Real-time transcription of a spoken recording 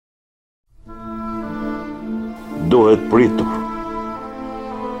Duhet pritur.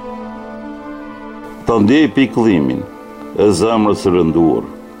 Ta ndjej pikëllimin e zemrës së rënduar,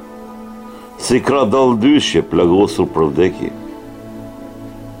 si krah dalldyshje plagosur për vdekje.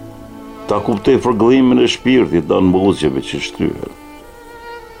 Ta kuptoj frëgëllimin e shpirtit të anëmuzgjeve që shtyhen.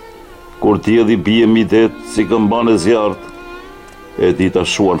 Kur tjelli bie mbi det si këmban e zjarrt, e ti ta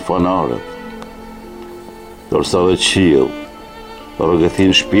shuan fanaret, ndërsa dhe qiell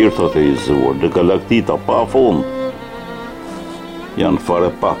rrëgëthin shpirtrat e izuar në galaktita pa fund. Janë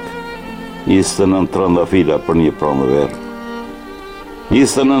fare pak 29 trandafila për një pranverë.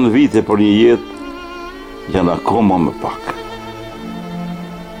 29 vite për një jetë janë akoma më pak.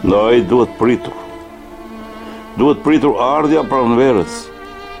 Ndaj duhet pritur. Duhet pritur ardhja pranverës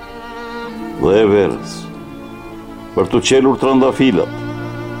dhe e verës, për të qelur trandafilat,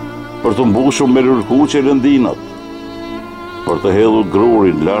 për të mbushur me lërkuqe lëndinat, për të hedhur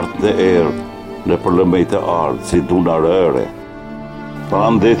grurin lart në erë në përlëmejt e ardhë si duna rëre.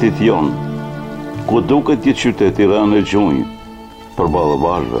 Pranë detit jon, ku duket një qytet i rënë e gjunjë për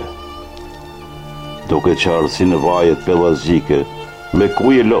balëvalve, duke qarë si në vajet pelazgjike me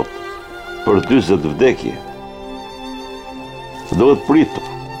kuje lot për 40 vdekje. Duhet pritur,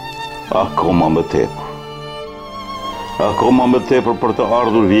 akoma më tepër. Akoma më tepër për të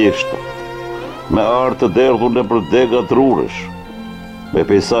ardhur vjeshta, me artë të derdhur në për degat rurësh, me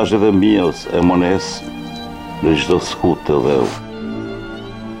pejsazhet e mijës e mones në çdo skut të dheu.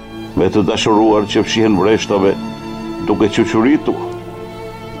 Me të dashuruar që fshihen vreshtave duke ququritur,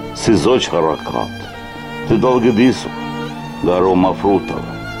 si zoq harakat, të dallgëdisur nga aroma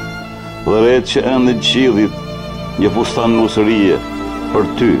frutave, dhe ret që ende në qiellit një fustan nusërie për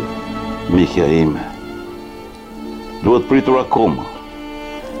ty, mikja ime. Duhet pritur akoma,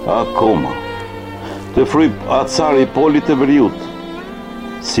 të fryp acari i polit të veriut,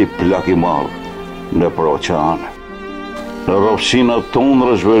 si plak i madh në për oqeane, në rrofshinat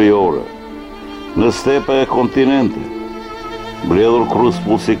tundrash veriore, në stepe e kontinente, mbledhur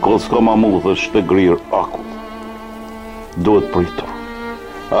kruspull si koska mamutësh të grirë akull. Duhet pritur,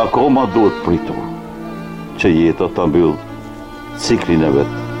 akoma duhet pritur, që jeta ta mbyll ciklin e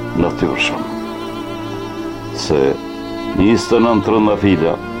vet natyrshëm. Se 29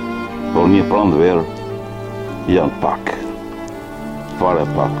 trëndafila për një pranverë janë pak. Fare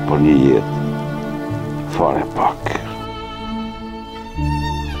pak për një jetë, fare pak.